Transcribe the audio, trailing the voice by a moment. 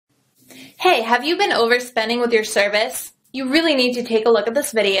Hey, have you been overspending with your service? You really need to take a look at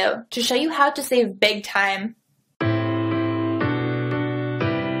this video to show you how to save big time.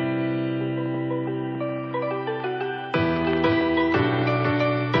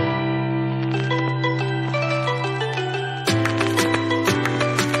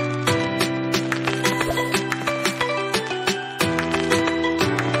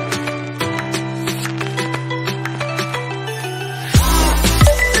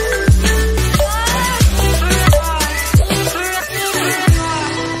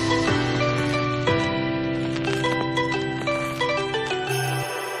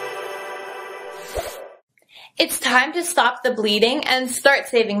 It's time to stop the bleeding and start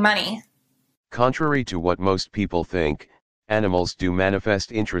saving money. Contrary to what most people think, animals do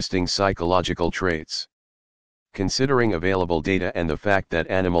manifest interesting psychological traits. Considering available data and the fact that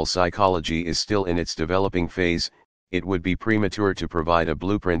animal psychology is still in its developing phase, it would be premature to provide a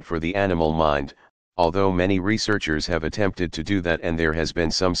blueprint for the animal mind, although many researchers have attempted to do that and there has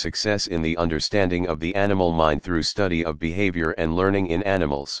been some success in the understanding of the animal mind through study of behavior and learning in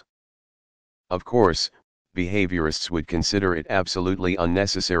animals. Of course, behaviorists would consider it absolutely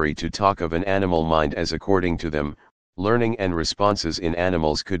unnecessary to talk of an animal mind, as according to them, learning and responses in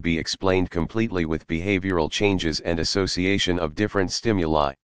animals could be explained completely with behavioral changes and association of different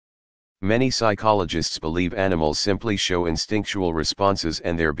stimuli. Many psychologists believe animals simply show instinctual responses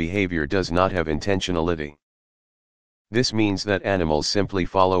and their behavior does not have intentionality. This means that animals simply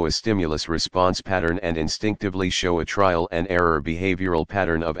follow a stimulus-response pattern and instinctively show a trial-and-error behavioral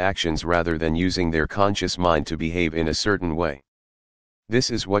pattern of actions rather than using their conscious mind to behave in a certain way. This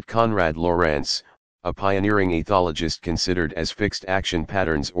is what Konrad Lorenz, a pioneering ethologist, considered as fixed action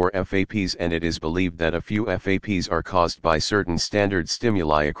patterns or FAPs, and it is believed that a few FAPs are caused by certain standard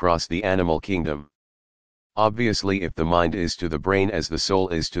stimuli across the animal kingdom. Obviously, if the mind is to the brain as the soul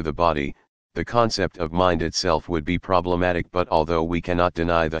is to the body, the concept of mind itself would be problematic, but although we cannot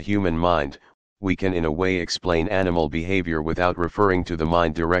deny the human mind, we can in a way explain animal behavior without referring to the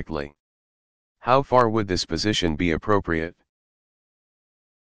mind directly. How far would this position be appropriate?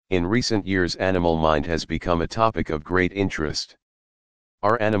 In recent years, animal mind has become a topic of great interest.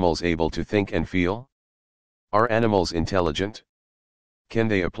 Are animals able to think and feel? Are animals intelligent? Can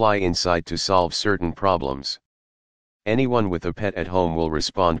they apply insight to solve certain problems? Anyone with a pet at home will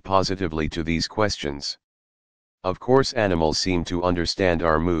respond positively to these questions. Of course, animals seem to understand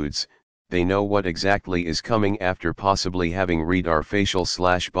our moods, they know what exactly is coming after possibly having read our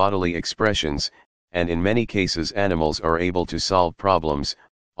facial/bodily expressions, and in many cases animals are able to solve problems,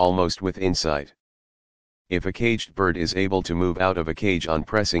 almost with insight. If a caged bird is able to move out of a cage on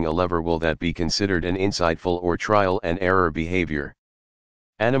pressing a lever, will that be considered an insightful or trial-and-error behavior?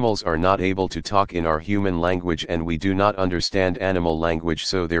 Animals are not able to talk in our human language and we do not understand animal language,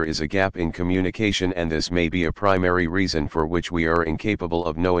 so there is a gap in communication, and this may be a primary reason for which we are incapable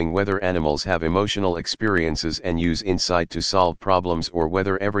of knowing whether animals have emotional experiences and use insight to solve problems, or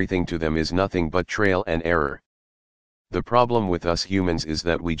whether everything to them is nothing but trial and error. The problem with us humans is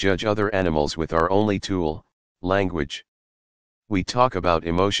that we judge other animals with our only tool, language. We talk about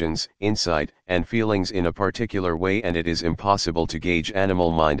emotions, insight, and feelings in a particular way, and it is impossible to gauge animal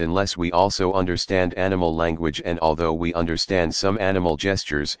mind unless we also understand animal language, and although we understand some animal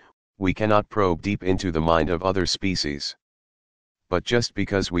gestures, we cannot probe deep into the mind of other species. But just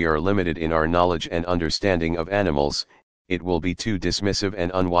because we are limited in our knowledge and understanding of animals, it will be too dismissive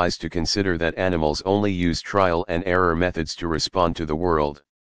and unwise to consider that animals only use trial and error methods to respond to the world.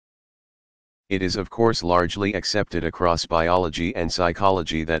 It is of course largely accepted across biology and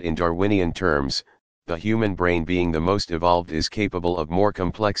psychology that in Darwinian terms, the human brain, being the most evolved, is capable of more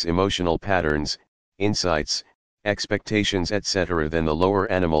complex emotional patterns, insights, expectations, etc. than the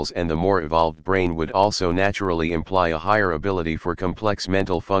lower animals, and the more evolved brain would also naturally imply a higher ability for complex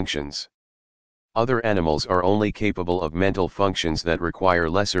mental functions. Other animals are only capable of mental functions that require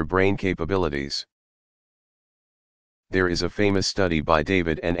lesser brain capabilities. There is a famous study by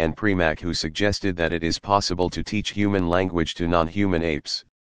David and Premack who suggested that it is possible to teach human language to non-human apes.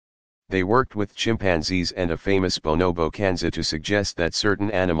 They worked with chimpanzees and a famous bonobo kanza to suggest that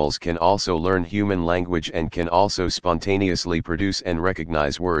certain animals can also learn human language and can also spontaneously produce and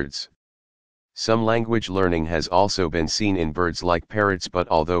recognize words. Some language learning has also been seen in birds like parrots, but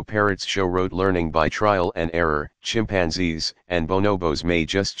although parrots show rote learning by trial and error, chimpanzees and bonobos may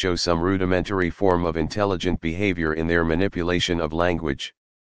just show some rudimentary form of intelligent behavior in their manipulation of language.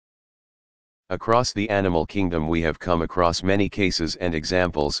 Across the animal kingdom we have come across many cases and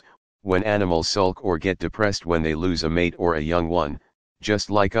examples, when animals sulk or get depressed when they lose a mate or a young one, just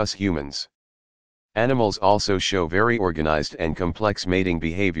like us humans. Animals also show very organized and complex mating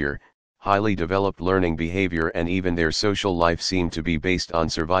behavior, highly developed learning behavior and even their social life seem to be based on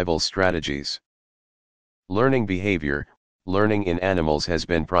survival strategies. Learning behavior. Learning in animals has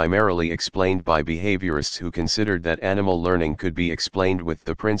been primarily explained by behaviorists who considered that animal learning could be explained with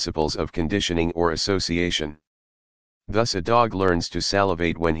the principles of conditioning or association. Thus a dog learns to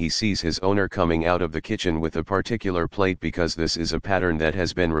salivate when he sees his owner coming out of the kitchen with a particular plate because this is a pattern that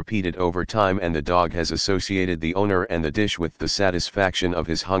has been repeated over time and the dog has associated the owner and the dish with the satisfaction of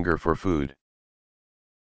his hunger for food.